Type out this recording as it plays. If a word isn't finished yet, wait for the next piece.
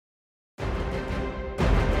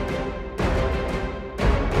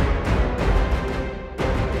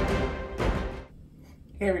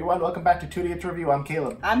Hey everyone, welcome back to 2 Idiots Review. I'm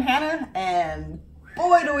Caleb. I'm Hannah, and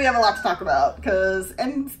boy do we have a lot to talk about, because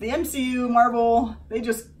the MCU, Marvel, they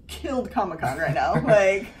just killed Comic-Con right now.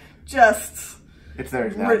 It's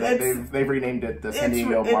theirs now. They've renamed it the San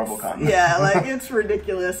Diego MarvelCon. Yeah, like, it's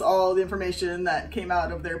ridiculous, all the information that came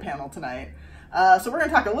out of their panel tonight. So we're going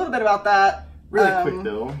to talk a little bit about that. Really quick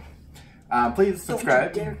though. Please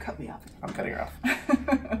subscribe. Don't you dare cut me off. I'm cutting her off.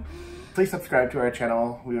 Please subscribe to our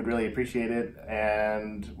channel. We would really appreciate it.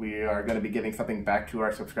 And we are going to be giving something back to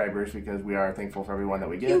our subscribers because we are thankful for everyone that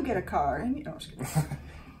we get. You get a car, and you know, just kidding.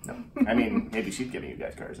 No. I mean, maybe she's giving you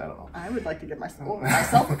guys cars. I don't know. I would like to get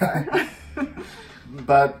myself a car.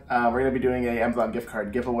 But we're going to be doing a Amazon gift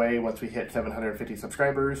card giveaway once we hit 750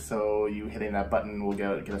 subscribers. So you hitting that button will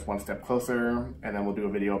get us one step closer. And then we'll do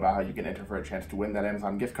a video about how you can enter for a chance to win that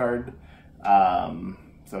Amazon gift card.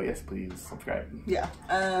 So yes, please subscribe. Yeah.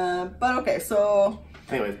 But okay, so...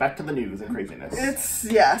 Anyways, back to the news and craziness.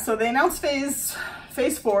 So they announced phase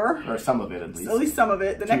 4. Or some of it, at least. At least some of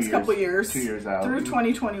it. The next couple of years. 2 years out. Through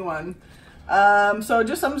 2021. So I'm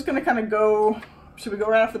just going to kind of go... Should we go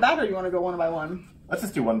right off the bat, or you want to go one by one? Let's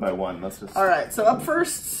just do one by one. Alright, so up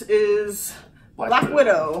first is Black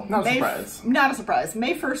Widow. Not a surprise. Not a surprise.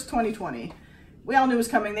 May 1st, 2020. We all knew it was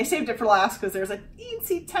coming. They saved it for last because there's a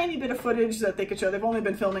teensy tiny bit of footage that they could show. They've only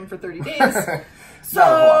been filming for 30 days.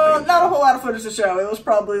 So not a whole lot of footage to show. It was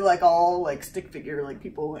probably like all like stick figure, like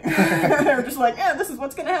people. They were just like, yeah, this is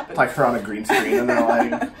what's going to happen. Like her on a green screen and they're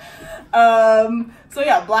like... So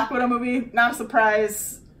yeah, Black Widow movie, not a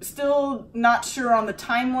surprise. Still not sure on the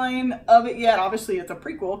timeline of it yet. Obviously, it's a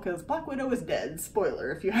prequel because Black Widow is dead.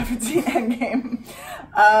 Spoiler if you haven't seen Endgame.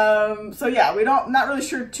 So yeah, not really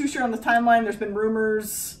too sure on the timeline. There's been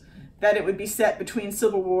rumors that it would be set between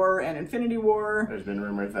Civil War and Infinity War. There's been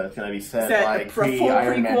rumors that it's going to be set like for a full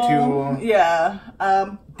Iron Man 2. Yeah.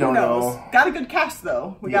 Don't knows? know. Got a good cast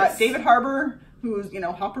though. We got David Harbour, who's,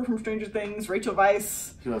 Hopper from Stranger Things, Rachel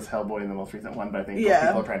Weisz. She was Hellboy in the most recent one, but I think people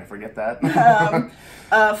are trying to forget that.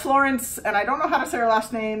 Florence, and I don't know how to say her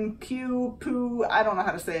last name, Pugh, I don't know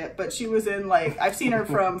how to say it, but she was in, I've seen her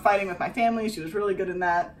from Fighting With My Family. She was really good in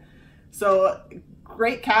that. So,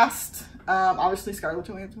 great cast. Obviously, Scarlett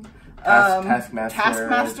Johansson.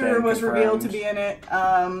 Taskmaster was revealed to be in it.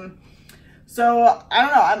 So, I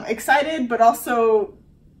don't know. I'm excited, but also,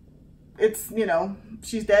 it's,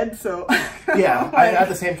 she's dead, so... Yeah, I had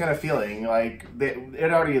the same kind of feeling. Like,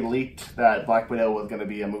 it already leaked that Black Widow was going to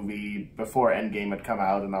be a movie before Endgame had come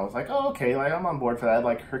out, and I was like, oh, okay, I'm on board for that.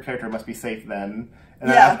 Like, her character must be safe then.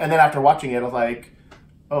 And then after watching it, I was like,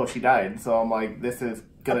 oh, she died. So I'm like, this is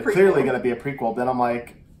clearly going to be a prequel. Then I'm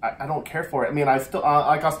like, I don't care for it. I mean, I'll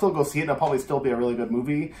still go see it, and it'll probably still be a really good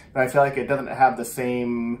movie, but I feel like it doesn't have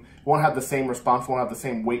won't have the same response, won't have the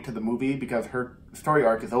same weight to the movie, because her story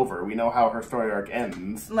arc is over. We know how her story arc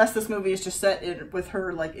ends. Unless this movie is just set with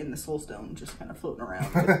her, in the Soul Stone, just kind of floating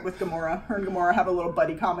around with Gamora. Her and Gamora have a little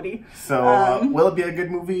buddy comedy. So, will it be a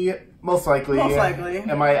good movie? Most likely. Most likely.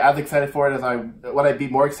 Am I as excited for it as would I be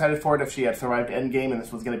more excited for it if she had survived Endgame and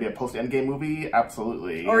this was going to be a post-Endgame movie?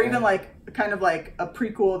 Absolutely. Or even kind of like a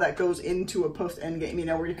prequel that goes into a post-Endgame,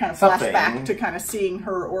 where you kind of flash back to kind of seeing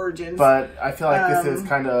her origins. But I feel like this is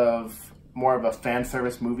kind of more of a fan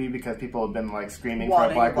service movie because people have been screaming for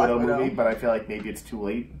a Black Widow movie, but I feel like maybe it's too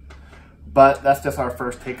late. But that's just our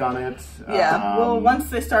first take on it. Yeah, well, once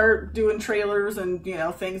they start doing trailers and,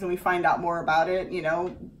 things and we find out more about it,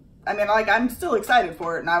 I mean, I'm still excited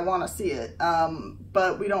for it and I want to see it.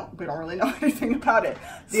 But we don't really know anything about it.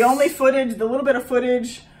 The only footage, the little bit of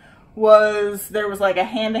footage there was a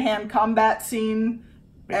hand-to-hand combat scene.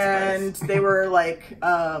 And they were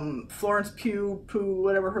Florence Pugh,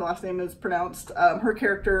 whatever her last name is pronounced, her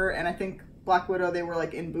character, and I think Black Widow, they were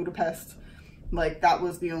in Budapest. That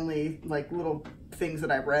was the only little things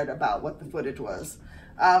that I read about what the footage was.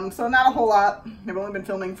 So not a whole lot. They've only been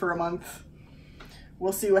filming for a month.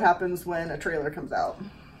 We'll see what happens when a trailer comes out.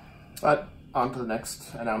 But on to the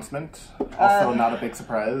next announcement. Also not a big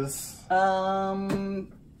surprise.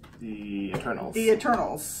 The Eternals. The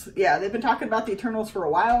Eternals. Yeah, they've been talking about the Eternals for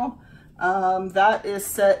a while. That is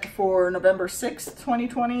set for November 6th,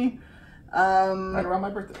 2020. Right around my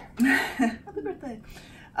birthday. Happy birthday.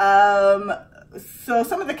 So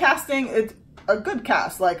some of the casting, it's a good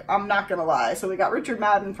cast, I'm not gonna lie. So we got Richard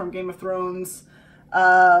Madden from Game of Thrones,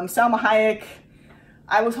 Salma Hayek.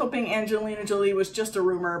 I was hoping Angelina Jolie was just a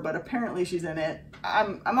rumor, but apparently she's in it.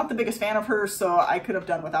 I'm not the biggest fan of hers, so I could have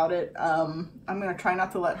done without it. I'm gonna try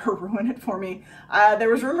not to let her ruin it for me. There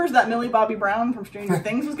was rumors that Millie Bobby Brown from Stranger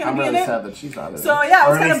Things was gonna be in it. I'm really sad that she's not in it. So yeah, I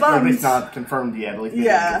was kind of bummed. Or at least not confirmed yet. At least they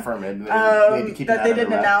didn't confirm it. That they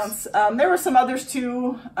didn't announce. There were some others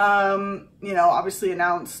too. You know, obviously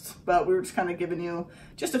announced, but we were just kind of giving you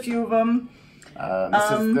just a few of them.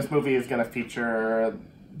 This movie is going to feature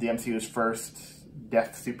the MCU's first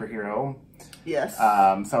deaf superhero. Yes.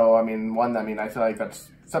 So I mean, I feel like that's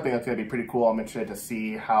something that's going to be pretty cool. I'm interested to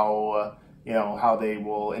see how how they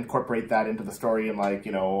will incorporate that into the story, and like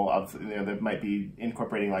they might be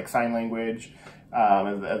incorporating like sign language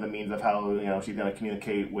as a means of how she's going to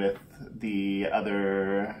communicate with the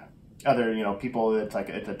other people. It's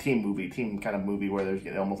a team kind of movie where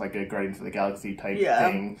there's almost like a Guardians of the Galaxy type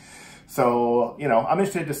thing. So I'm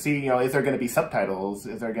interested to see is there going to be subtitles?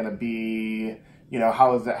 Is there going to be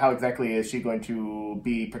how exactly is she going to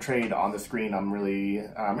be portrayed on the screen? I'm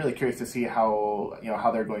really curious to see how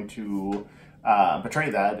how they're going to portray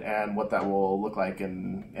that and what that will look like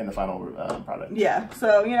in the final product. Yeah,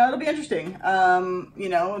 so it'll be interesting.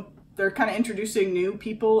 They're kind of introducing new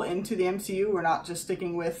people into the MCU. We're not just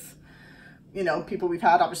sticking with people we've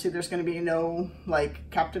had. Obviously, there's going to be no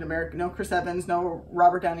Captain America, no Chris Evans, no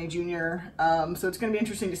Robert Downey Jr. So it's going to be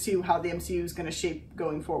interesting to see how the MCU is going to shape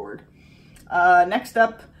going forward. Next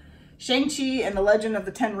up, Shang-Chi and the Legend of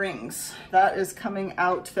the Ten Rings. That is coming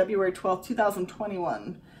out February 12th,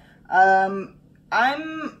 2021.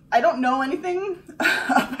 I don't know anything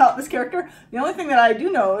about this character. The only thing that I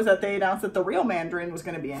do know is that they announced that the real Mandarin was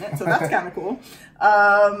going to be in it, so that's kind of cool.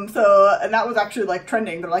 And that was actually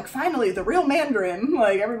trending. They're like, finally, the real Mandarin.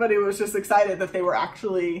 Everybody was just excited that they were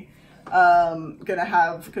actually gonna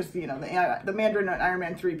have, because the Mandarin and Iron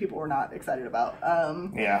Man 3 people were not excited about.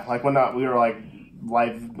 We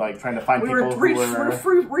were trying to find people who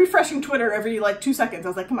were refreshing Twitter every 2 seconds. I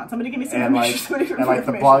was like, come on, somebody give me some information.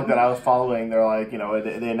 The blog that I was following, they're like,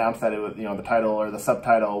 they announced that it was, the title or the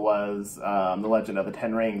subtitle was The Legend of the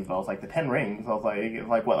Ten Rings. And I was like, the Ten Rings? I was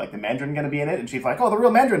like, what, the Mandarin gonna be in it? And she's like, oh, the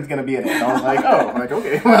real Mandarin's gonna be in it. And I was like, oh,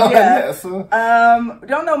 okay, well, yes.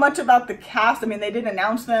 Don't know much about the cast. I mean, they did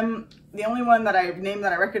announce them. The only one that I named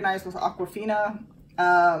that I recognized was Awkwafina.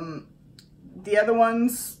 The other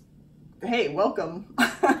ones, hey, welcome.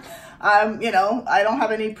 I don't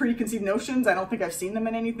have any preconceived notions. I don't think I've seen them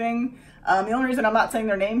in anything. The only reason I'm not saying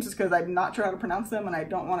their names is because I'm not sure how to pronounce them and I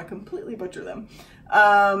don't want to completely butcher them.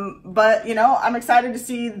 But I'm excited to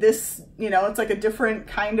see this. It's like a different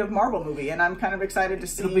kind of Marvel movie, and I'm kind of excited to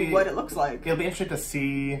see what it looks like. It'll be interesting to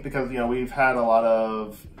see, because we've had a lot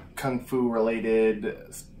of kung fu related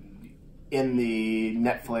in the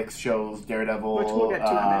Netflix shows, Daredevil, which we'll get to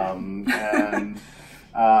and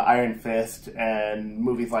Iron Fist, and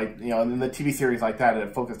movies and the TV series like that,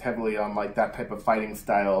 it focused heavily on that type of fighting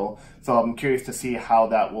style. So I'm curious to see how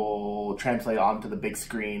that will translate onto the big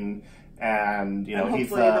screen. And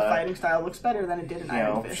hopefully the fighting style looks better than it did in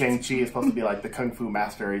Iron Fist. Shang-Chi is supposed to be the kung fu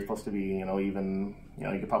master. He's supposed to be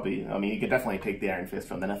you could probably, you could definitely take the Iron Fist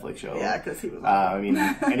from the Netflix show. Yeah, because he was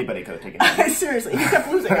anybody could have taken it. Seriously, he kept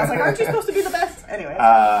losing. I was like, aren't you supposed to be the best? Anyway.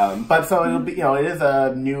 But so it'll be, it is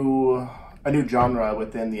a new genre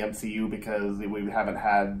within the MCU, because we haven't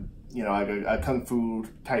had a kung fu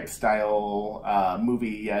type style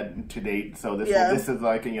movie yet to date. So this is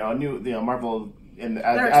a new Marvel,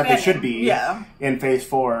 as they should be in Phase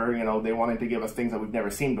 4. They wanted to give us things that we've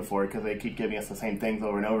never seen before, because they keep giving us the same things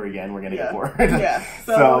over and over again. We're gonna get bored.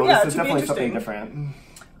 So this is definitely something different.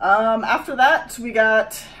 After that, we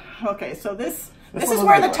got so this is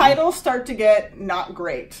where the titles start to get not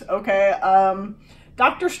great.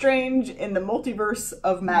 Doctor Strange in the Multiverse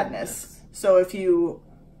of Madness. So if you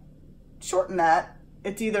shorten that,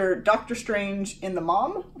 it's either Doctor Strange in the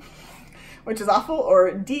Mom, which is awful,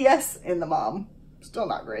 or DS in the Mom. Still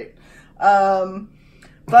not great.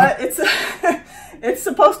 But it's it's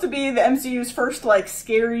supposed to be the MCU's first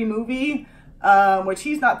scary movie, which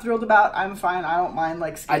he's not thrilled about. I'm fine. I don't mind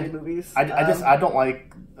scary movies. I don't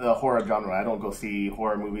like the horror genre. I don't go see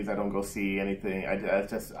horror movies. I don't go see anything. I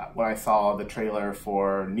just, when I saw the trailer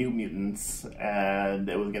for New Mutants and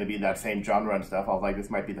it was going to be that same genre and stuff, I was like, this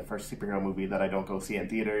might be the first superhero movie that I don't go see in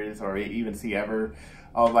theaters or even see ever.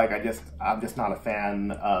 I was like, I'm just not a fan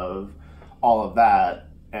of all of that.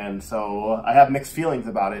 And so I have mixed feelings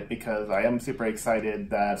about it, because I am super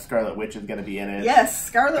excited that Scarlet Witch is going to be in it. Yes,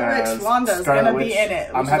 Scarlet Witch, Wanda is going to be in it.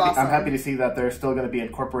 I'm happy to see that they're still going to be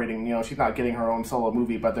incorporating. She's not getting her own solo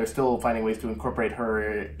movie, but they're still finding ways to incorporate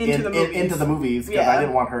her into the movies. Because I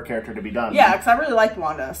didn't want her character to be done. Yeah, because I really liked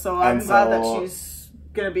Wanda, so I'm glad that she's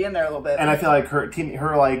gonna be in there a little bit. And I feel like her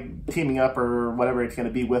teaming up or whatever it's gonna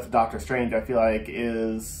be with Doctor Strange, I feel like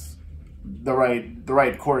is the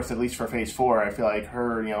right course, at least for Phase 4. I feel like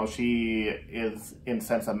her, she is in a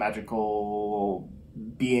sense a magical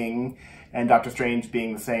being, and Doctor Strange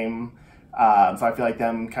being the same. So I feel like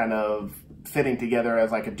them kind of fitting together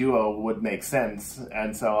as like a duo would make sense.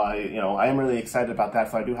 And so I am really excited about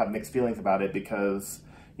that. So I do have mixed feelings about it because,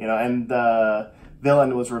 and the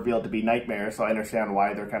villain was revealed to be Nightmare. So I understand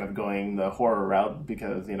why they're kind of going the horror route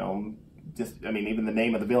because, even the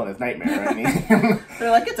name of the villain is Nightmare. I mean, they're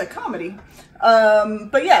like, it's a comedy.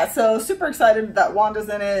 But yeah, so super excited that Wanda's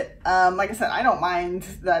in it. Like I said, I don't mind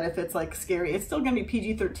that if it's like scary. It's still going to be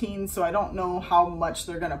PG-13, so I don't know how much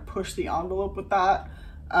they're going to push the envelope with that.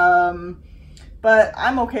 But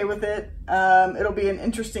I'm okay with it. It'll be an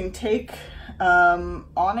interesting take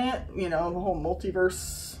on it. The whole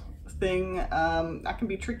multiverse thing. That can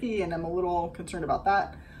be tricky, and I'm a little concerned about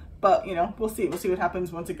that. But, we'll see. We'll see what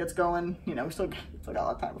happens once it gets going. We still got a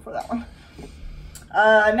lot of time before that one.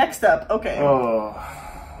 Next up, okay. Oh,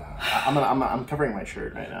 I'm covering my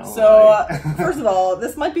shirt right now. So, first of all,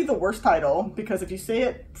 this might be the worst title, because if you say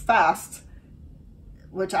it fast,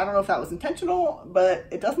 which I don't know if that was intentional, but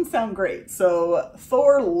it doesn't sound great. So,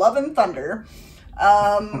 Thor: Love and Thunder.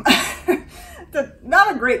 Not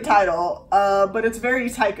a great title, but it's very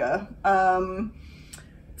Taika.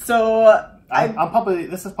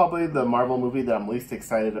 This is probably the Marvel movie that I'm least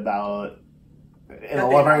excited about in a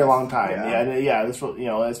very long time. Yeah. This will,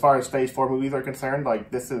 as far as Phase 4 movies are concerned,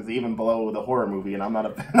 like this is even below the horror movie, and I'm not a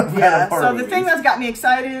fan of horror movies. The thing that's got me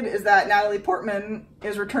excited is that Natalie Portman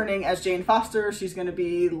is returning as Jane Foster. She's going to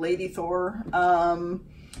be Lady Thor.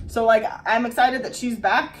 So like I'm excited that she's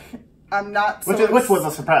back. I'm not. Which was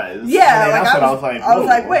a surprise. Yeah, like I was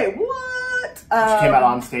like, wait, what? She came out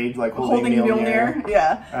on stage like holding Mjolnir.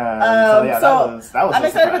 Yeah. That was I'm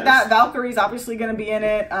excited about that. Valkyrie's obviously going to be in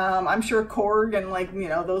it. I'm sure Korg and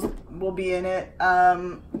those will be in it.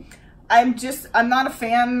 I'm not a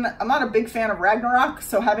fan. I'm not a big fan of Ragnarok.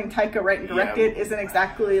 So having Taika write and direct it isn't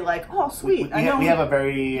exactly like, oh sweet. We have a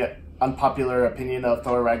very unpopular opinion of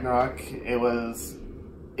Thor Ragnarok.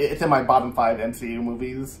 It's in my bottom 5 MCU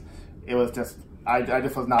movies. It was just. I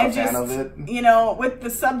just was not a fan of it. With the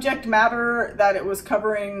subject matter that it was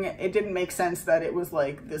covering, it didn't make sense that it was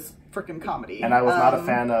like this freaking comedy. And I was not a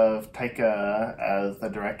fan of Taika as the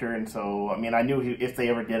director, and so, I knew if they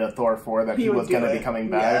ever did a Thor 4 that he was going to be coming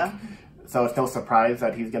back. Yeah. So it's no surprise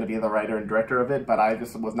that he's going to be the writer and director of it, but I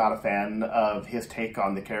just was not a fan of his take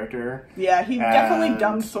on the character. Yeah, he definitely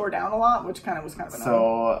dumbed Thor down a lot, which was kind of annoying.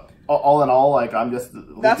 So, all in all, like, I'm just the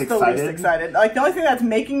least excited. Like, the only thing that's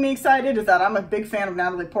making me excited is that I'm a big fan of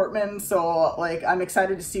Natalie Portman, so, like, I'm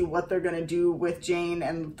excited to see what they're going to do with Jane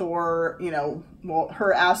and Thor,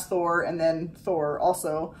 her as Thor, and then Thor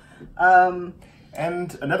also.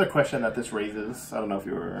 And another question that this raises, I don't know if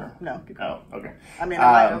you were... No. Oh, okay. I might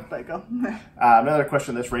have, but go. Another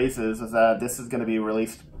question this raises is that this is going to be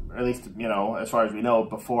released, at least, as far as we know,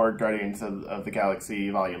 before Guardians of the Galaxy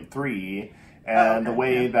Volume 3. And the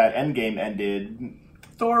way that Endgame ended...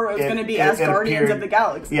 Thor was going to be as Guardians of the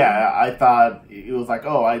Galaxy. Yeah, I thought it was like,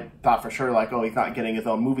 I thought for sure, like, he's not getting his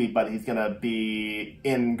own movie, but he's going to be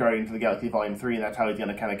in Guardians of the Galaxy Volume 3, and that's how he's going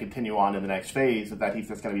to kind of continue on in the next phase, is that he's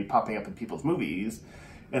just going to be popping up in people's movies.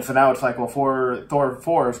 And so now it's like, well, Thor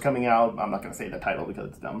 4 is coming out, I'm not going to say the title because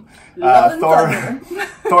it's dumb.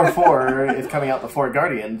 Thor 4 is coming out before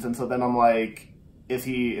Guardians, and so then I'm like... Is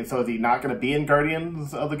he not going to be in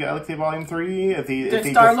Guardians of the Galaxy Volume 3? Did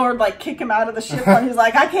Star-Lord kick him out of the ship when he's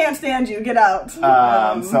like, I can't stand you, get out?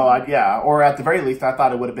 Or at the very least, I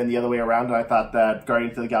thought it would have been the other way around, and I thought that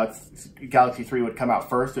Guardians of the Galaxy 3 would come out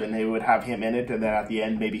first, and they would have him in it, and then at the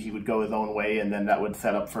end, maybe he would go his own way, and then that would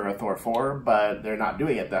set up for a Thor 4, but they're not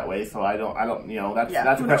doing it that way, so I don't,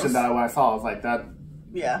 that's a question that when I saw, I was like, that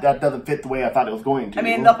doesn't fit the way I thought it was going to.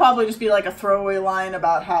 They'll probably just be like a throwaway line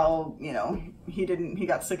about how, he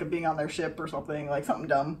got sick of being on their ship or something, like something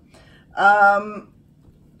dumb.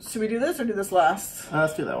 Should we do this or do this last?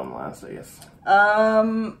 Let's do that one last, I guess.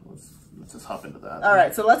 Let's just hop into that. All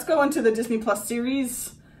right, so let's go into the Disney Plus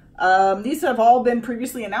series. These have all been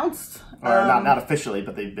previously announced. Or not officially,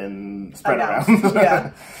 but they've been spread around.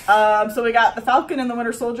 Yeah. So we got The Falcon and the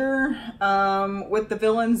Winter Soldier with the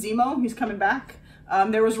villain Zemo. He's coming back.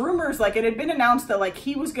 There was rumors, it had been announced that,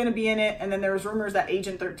 he was going to be in it, and then there was rumors that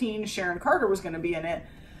Agent 13, Sharon Carter, was going to be in it.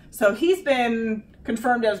 So he's been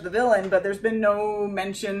confirmed as the villain, but there's been no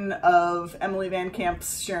mention of Emily Van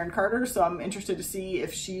Camp's Sharon Carter, so I'm interested to see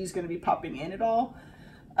if she's going to be popping in at all.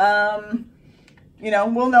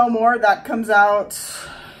 We'll know more. That comes out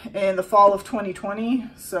in the fall of 2020.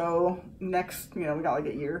 So next, we got like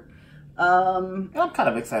a year. I'm kind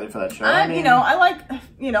of excited for that show. I like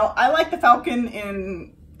the Falcon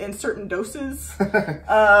in certain doses.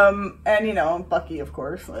 And Bucky, of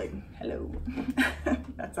course, like, hello.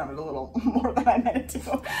 That sounded a little more than I meant it to.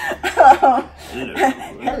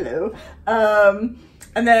 Hello.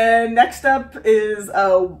 And then next up is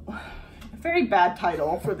a very bad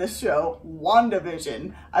title for this show,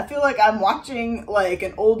 WandaVision. I feel like I'm watching like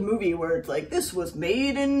an old movie where it's like, this was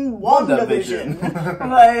made in WandaVision.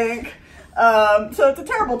 Like, so it's a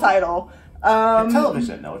terrible title.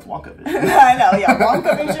 Television, no, it's WonkaVision. I know, yeah,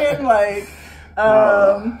 WonkaVision, like,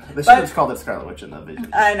 they should have called it Scarlet Witch and the Vision.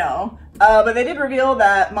 I know. But they did reveal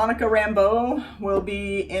that Monica Rambeau will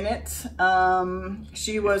be in it.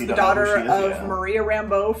 She was the daughter of Maria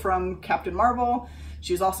Rambeau from Captain Marvel.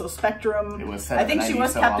 She's also Spectrum. It was I think she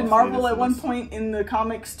was Captain Marvel at one point in the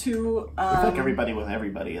comics too. I feel like everybody was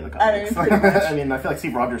everybody in the comics. I mean, I feel like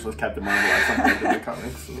Steve Rogers was Captain Marvel at some point in the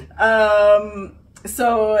comics.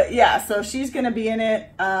 So she's gonna be in it.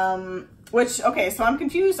 So I'm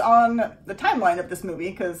confused on the timeline of this movie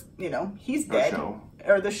because he's dead.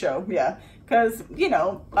 Or the show, yeah, because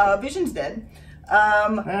Vision's dead.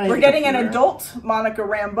 We're getting an adult Monica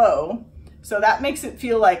Rambeau, so that makes it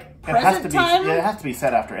feel like present time. It has to be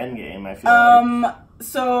set after Endgame. I feel like.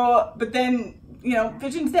 So, but then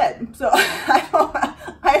Vision's dead, so I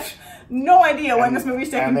have no idea when this movie's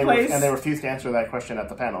taking place. And they refused to answer that question at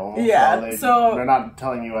the panel. Yeah, so they're not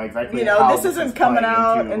telling you exactly. How this isn't coming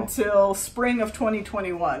out until spring of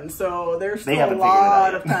 2021, so there's still a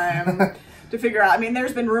lot of time to figure out. I mean,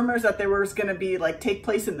 there's been rumors that there was going to be like take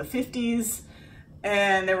place in the 50s,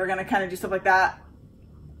 and they were going to kind of do stuff like that.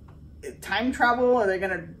 Time travel? Are they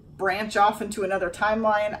going to branch off into another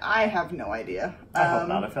timeline? I have no idea. I hope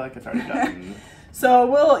not. I feel like it's already done. So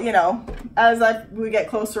we'll, as we get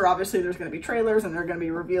closer, obviously there's going to be trailers and they're going to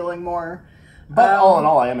be revealing more. But all in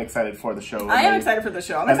all, I am excited for the show. I am excited for the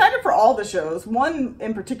show. I'm excited for all the shows, one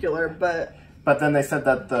in particular, but... But then they said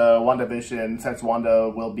that the WandaVision, since Wanda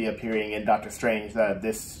will be appearing in Doctor Strange, that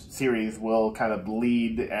this series will kind of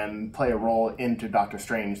lead and play a role into Doctor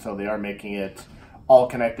Strange, so they are making it all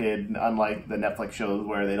connected, unlike the Netflix shows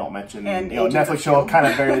where they don't mention. And Netflix show kind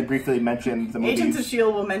of very briefly mentions the movies. Agents of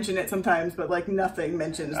S.H.I.E.L.D. will mention it sometimes, but like nothing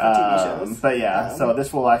mentions the TV shows. But yeah, so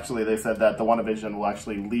this will actually, they said that the WandaVision will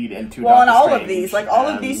actually lead into Doctor Strange. Well, and all of these, like all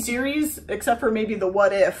of these series, except for maybe the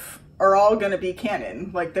What If, are all going to be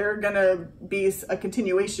canon. Like, they're going to be a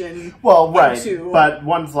continuation. Well, right. But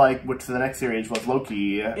one's like, which the next series was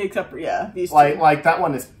Loki. Except for, these two. Like that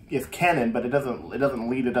one is canon, but it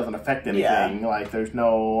doesn't affect anything. Yeah. Like, there's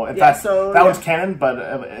no... In fact, that one's canon, but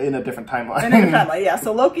in a different timeline. In a different timeline, yeah.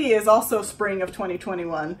 So Loki is also spring of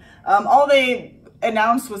 2021. All they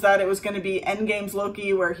announced was that it was going to be Endgame's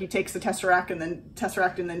Loki, where he takes the Tesseract and then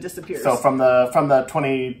disappears. So from the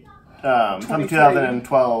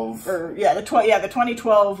 2012, or the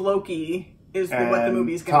 2012 Loki is what the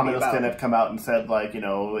movie's going to be about. Tom Hiddleston had come out and said, like,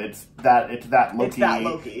 it's that Loki. It's that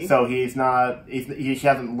Loki. So he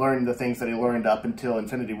hasn't learned the things that he learned up until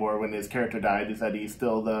Infinity War when his character died. Is that he's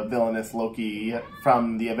still the villainous Loki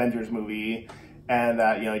from the Avengers movie, and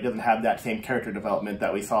that he doesn't have that same character development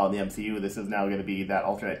that we saw in the MCU. This is now going to be that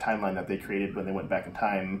alternate timeline that they created when they went back in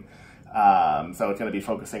time. So it's going to be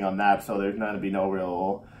focusing on that. So there's going to be no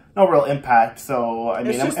real impact. So I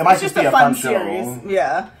mean, it might just be a fun series. Show.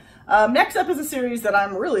 Yeah. Next up is a series that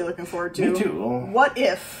I'm really looking forward to. Me too. What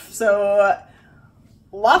If? So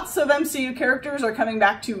lots of MCU characters are coming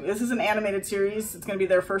back to. This is an animated series. It's going to be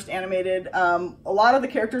their first animated. A lot of the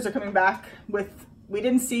characters are coming back with. We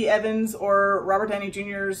didn't see Evans or Robert Downey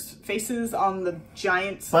Jr.'s faces on the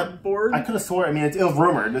giant board. I could have sworn. I mean, it was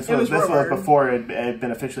rumored. This was before it had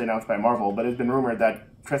been officially announced by Marvel, but it's been rumored that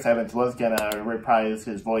Chris Evans was gonna reprise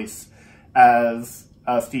his voice as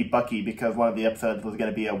Steve Bucky, because one of the episodes was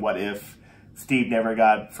gonna be a what if Steve never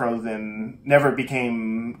got frozen, never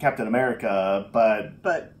became Captain America, but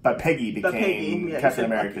Peggy became Captain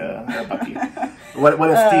America. Bucky.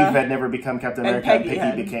 What if Steve had never become Captain America and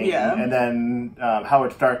Peggy became? Yeah. And then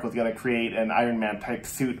Howard Stark was going to create an Iron Man type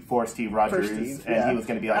suit for Steve Rogers, and he was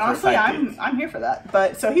going to be like, honestly, I'm here for that.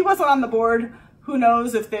 But so he wasn't on the board. Who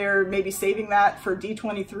knows if they're maybe saving that for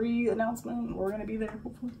D23 announcement? We're going to be there,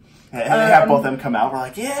 hopefully. And they have both of them come out. We're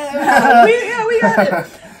like, yeah, we got it.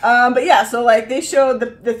 But yeah, so like they showed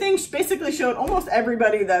the thing basically showed almost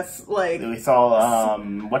everybody that's like. We saw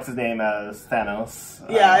what's his name as Thanos.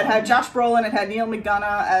 Yeah, it had Josh Brolin. It had Neil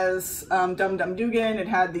McDonough as Dum Dum Dugan. It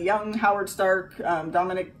had the young Howard Stark,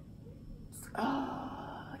 Dominic.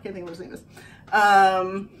 I can't think of what his name is.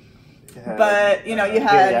 But, you know, you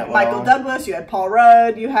had Michael Douglas, you had Paul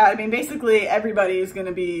Rudd, you had, I mean, basically everybody's going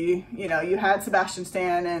to be, you know, you had Sebastian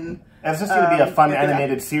Stan and it's just going to be a fun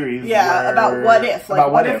animated series. Yeah, about what if.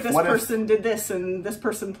 Like, what if this person did this and this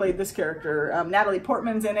person played this character? Natalie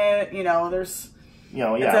Portman's in it, you know, there's, you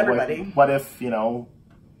know, it's everybody. What if,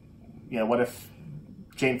 what if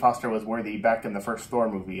Jane Foster was worthy back in the first Thor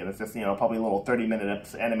movie, and it's just, you know, probably little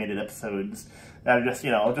 30-minute animated episodes that are just,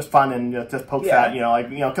 you know, just fun and just pokes at, you know, like,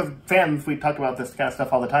 you know, because fans, we talk about this kind of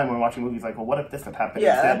stuff all the time when we're watching movies, like, well, what if this had happened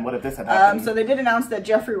instead? What if this had happened? So they did announce that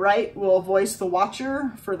Jeffrey Wright will voice the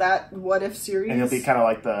Watcher for that What If series. And he'll be kind of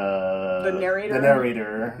like the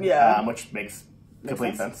narrator. Which makes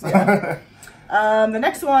complete sense. Yeah. The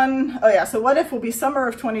next one, so What If will be summer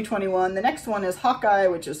of 2021. The next one is Hawkeye,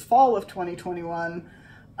 which is fall of 2021.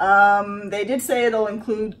 They did say it'll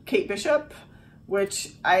include Kate Bishop, which,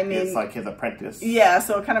 I mean... It's like his apprentice. Yeah,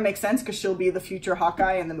 so it kind of makes sense because she'll be the future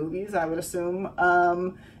Hawkeye in the movies, I would assume.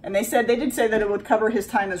 And they did say that it would cover his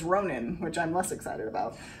time as Ronin, which I'm less excited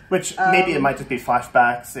about. Which, maybe it might just be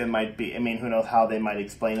flashbacks. It might be, I mean, who knows how they might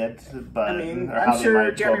explain it. But I mean, I'm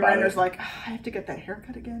sure Jeremy Renner's like, I have to get that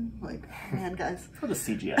haircut again. Like, man, guys. For the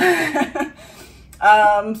CGI.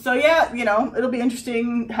 So yeah, you know, it'll be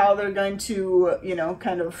interesting how they're going to, you know,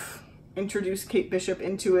 kind of introduce Kate Bishop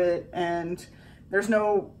into it, and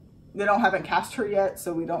they haven't cast her yet,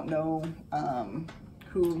 so we don't know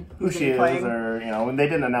who she is, or, you know, and they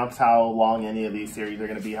didn't announce how long any of these series are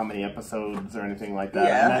going to be, how many episodes or anything like that.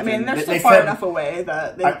 Yeah, I mean, they're still far enough away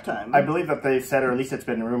that they have time. I believe that they said, or at least it's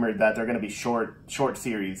been rumored, that they're going to be short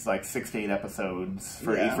series, like 6 to 8 episodes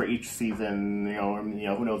for each season. You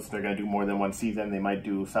know, who knows if they're going to do more than one season. They might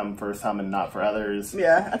do some for some and not for others.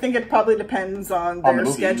 Yeah, I think it probably depends on their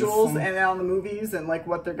schedules and on the movies and like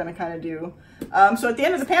what they're going to kind of do. So at the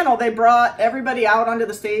end of the panel, they brought everybody out onto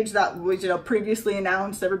the stage that was, you know, previously announced.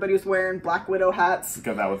 Everybody was wearing Black Widow hats.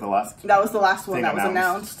 Because that was the last. That was the last one that was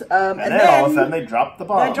announced. And then all of a sudden they dropped the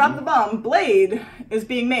bomb. They dropped the bomb. Blade is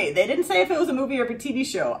being made. They didn't say if it was a movie or a TV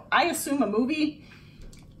show. I assume a movie.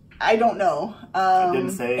 I don't know. It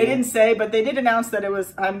didn't say. It didn't say, but they did announce that it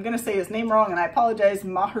was. I'm going to say his name wrong, and I apologize.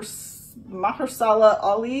 Mahershala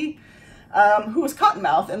Ali, who was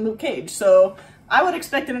Cottonmouth in Luke Cage. So I would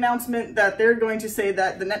expect an announcement that they're going to say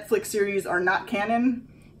that the Netflix series are not canon,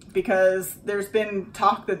 because there's been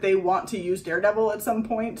talk that they want to use Daredevil at some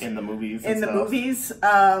point in the movies.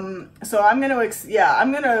 So I'm gonna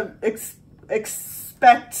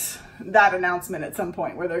expect that announcement at some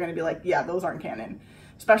point where they're gonna be like, yeah, those aren't canon.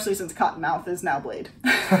 Especially since Cottonmouth is now Blade.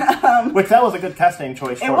 Which, that was a good casting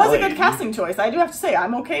choice. It was a good casting choice. I do have to say,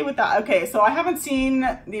 I'm okay with that. Okay, so I haven't seen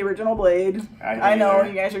the original Blade. I know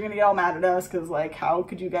you guys are going to get all mad at us because, like, how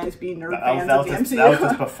could you guys be nerd fans of the MCU? That was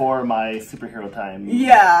just before my superhero time.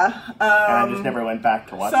 Yeah. And I just never went back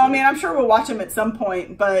to watch it. So, I mean, I'm sure we'll watch him at some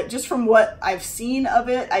point, but just from what I've seen of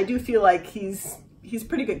it, I do feel like he's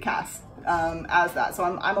pretty good cast as that. So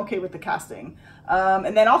I'm okay with the casting.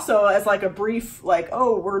 And then also as like a brief, like,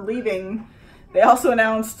 oh, we're leaving, they also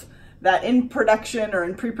announced that in production or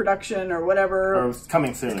in pre-production or whatever, or it's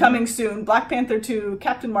coming soon, Black Panther 2,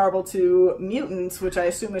 Captain Marvel 2, Mutants, which I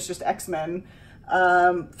assume is just X-Men,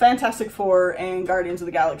 Fantastic Four, and Guardians of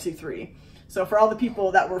the Galaxy 3. So for all the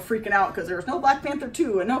people that were freaking out because there was no Black Panther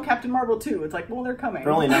 2 and no Captain Marvel 2, it's like, well, they're coming.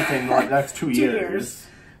 They're only nothing like that's 2 years.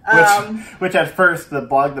 Which at first, the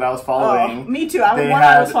blog that I was following... me too.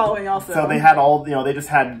 I was following also. So they had all, you know, they just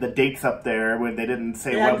had the dates up there where they didn't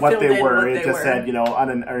say what they were. It just said, you know,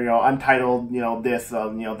 untitled, you know, this,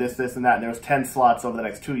 this, and that. And there was 10 slots over the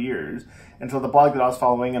next 2 years. And so the blog that I was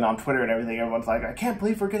following and on Twitter and everything, everyone's like, I can't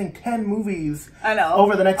believe we're getting 10 movies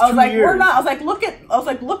over the next 2 years. We're not. I was like,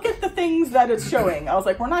 look at the things that it's showing. I was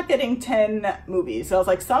like, we're not getting 10 movies. So I was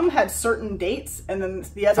like, some had certain dates and then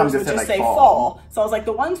the others would just say fall. So I was like,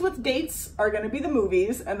 the ones with dates are going to be the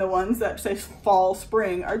movies and the ones that say fall,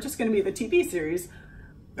 spring are just going to be the TV series.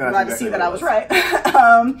 I'm glad to see that I was right.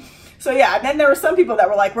 So yeah, and then there were some people that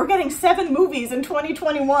were like, we're getting 7 movies in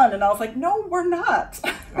 2021. And I was like, no, we're not.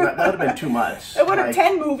 That would have been too much. It would have,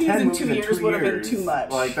 10 movies in 2 years would have been too much.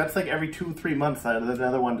 Like, that's like every 2-3 months there's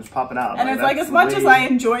another one just popping out. And it's like, as much as I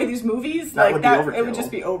enjoy these movies, like it would just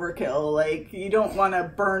be overkill. Like, you don't want to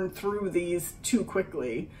burn through these too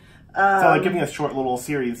quickly. So like giving us short little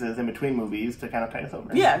series in between movies to kind of tie us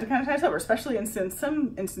over. Yeah, to kind of tie us over, especially in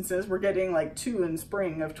some instances we're getting like 2 in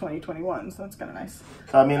spring of 2021, so that's kind of nice.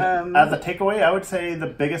 So I mean, as a takeaway, I would say the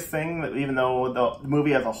biggest thing, that even though the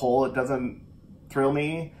movie as a whole, it doesn't thrill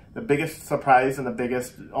me, the biggest surprise and the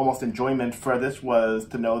biggest almost enjoyment for this was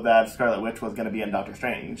to know that Scarlet Witch was going to be in Doctor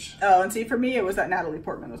Strange. Oh, and see, for me it was that Natalie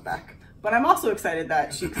Portman was back. But I'm also excited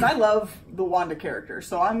that because I love the Wanda character,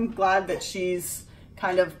 so I'm glad that she's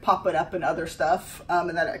kind of popping up in other stuff,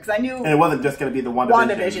 and that because I knew and it wasn't just going to be the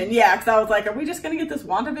WandaVision. Yeah, because I was like, are we just going to get this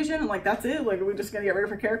WandaVision? And like, that's it? Like, are we just going to get rid of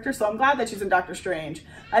her character? So I'm glad that she's in Doctor Strange.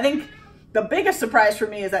 I think the biggest surprise for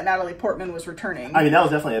me is that Natalie Portman was returning. I mean, that was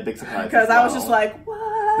definitely a big surprise. Because I was just like,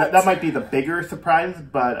 what? That might be the bigger surprise,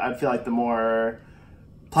 but I feel like the more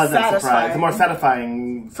pleasant surprise, the more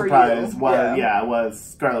satisfying surprise was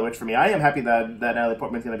Scarlet Witch for me. I am happy that Natalie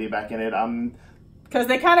Portman's going to be back in it. Because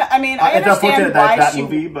they kind of, I mean, I understand why that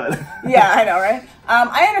movie, but yeah, I know, right?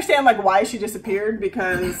 I understand like why she disappeared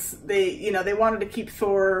because they wanted to keep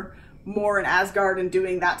Thor more in Asgard and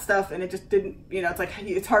doing that stuff, and it just didn't. It's like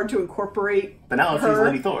it's hard to incorporate. But now she's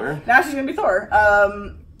gonna be Thor. Now she's gonna be Thor.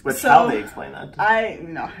 How they explain that? I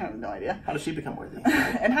have no idea. How does she become worthy?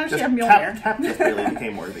 And how does she have Mjolnir? Cap just really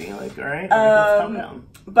became worthy. Like, all right, let's calm down.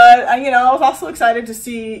 But I was also excited to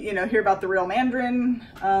see hear about the real Mandarin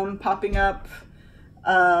popping up.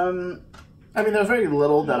 I mean, there was very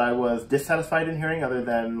little that I was dissatisfied in hearing, other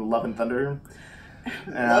than Love and Thunder.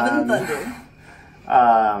 Love and Thunder.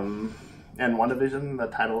 And WandaVision, the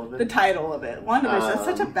title of it. The title of it. WandaVision. It's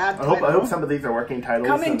such a bad title. I hope some of these are working titles.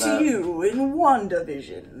 Coming to you in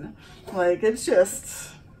WandaVision. Like, it's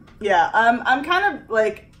just... Yeah, I'm kind of,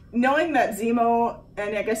 like, knowing that Zemo,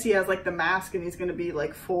 and I guess he has, like, the mask, and he's going to be,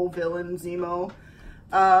 like, full villain Zemo.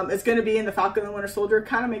 It's going to be in the Falcon and the Winter Soldier.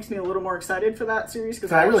 Kind of makes me a little more excited for that series.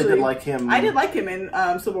 Because I really did like him. I did like him in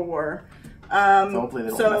Civil War. So hopefully they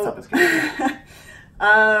don't mess up his character.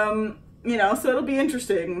 So it'll be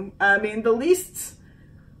interesting. I mean,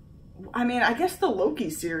 I guess the Loki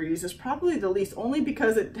series is probably the least, only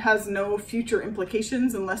because it has no future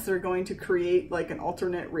implications unless they're going to create like an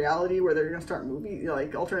alternate reality where they're going to start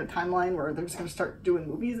like alternate timeline where they're just going to start doing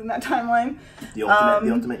movies in that timeline. The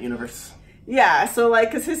ultimate universe. Yeah, so like,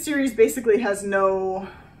 because his series basically has no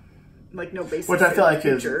basis. Which I feel like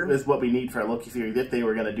is what we need for a Loki series if they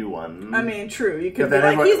were going to do one. I mean, true. You could be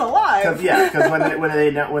like, he's alive. Because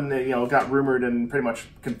when they got rumored and pretty much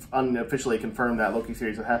unofficially confirmed that Loki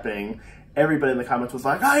series was happening, everybody in the comments was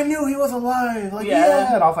like, I knew he was alive. Like,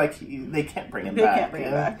 yeah. And I was like, they can't bring him back. They can't bring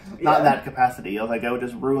him back. Not in that capacity. I was like, I would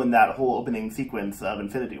just ruin that whole opening sequence of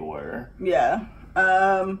Infinity War. Yeah.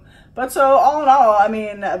 But so all in all, I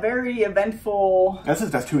mean, a very eventful. This is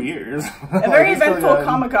just 2 years. A very eventful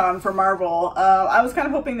Comic-Con for Marvel. I was kind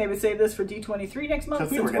of hoping they would save this for D23 next month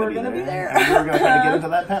since we're going to be there. And we were going to try to get into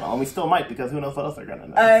that panel, and we still might because who knows what else they're going to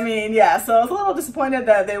announce. I mean, yeah. So I was a little disappointed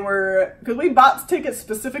that they were, because we bought tickets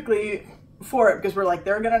specifically for it because we're like,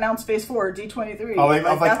 they're going to announce Phase 4 D23. I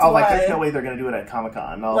was like, there's no way they're going to do it at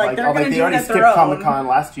Comic-Con. They already skipped Comic-Con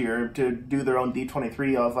last year to do their own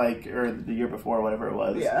D23. I was like, or the year before, whatever it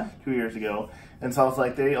was, 2 years ago. And so I was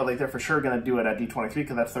like, they're for sure going to do it at D23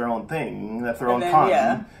 because that's their own thing, that's their own con.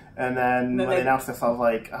 Yeah. And then when they announced this, I was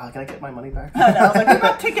like, can I get my money back? I know. I was like, we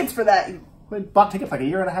bought tickets for that. We bought tickets like a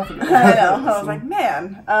year and a half ago. I know. I was like,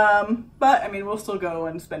 man. But I mean, we'll still go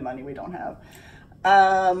and spend money we don't have.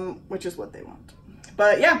 Which is what they want.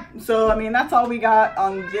 But yeah, so I mean, that's all we got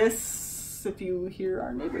on this. If you hear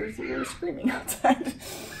our neighbors, they're screaming outside.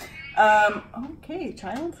 Okay,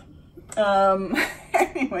 child.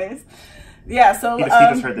 Anyways, yeah, so he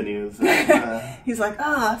just heard the news. He's like,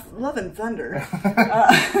 Love and Thunder.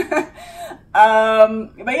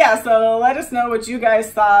 But yeah, so let us know what you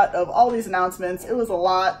guys thought of all these announcements. It was a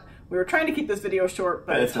lot. We were trying to keep this video short,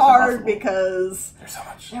 but it's hard because there's so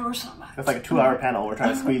much. There was so much. It's like a 2-hour panel. We're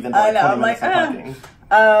trying to squeeze into like 20 minutes of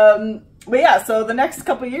talking. But yeah, so the next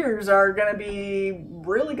couple years are going to be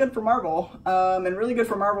really good for Marvel, and really good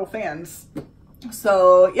for Marvel fans.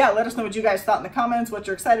 So yeah, let us know what you guys thought in the comments, what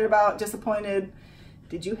you're excited about, disappointed.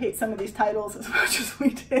 Did you hate some of these titles as much as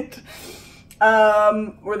we did?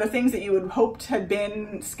 Were the things that you had hoped had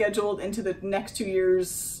been scheduled into the next 2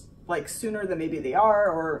 years like sooner than maybe they are,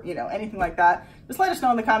 or anything like that? Just let us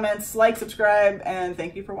know in the comments. Like, subscribe, and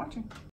thank you for watching.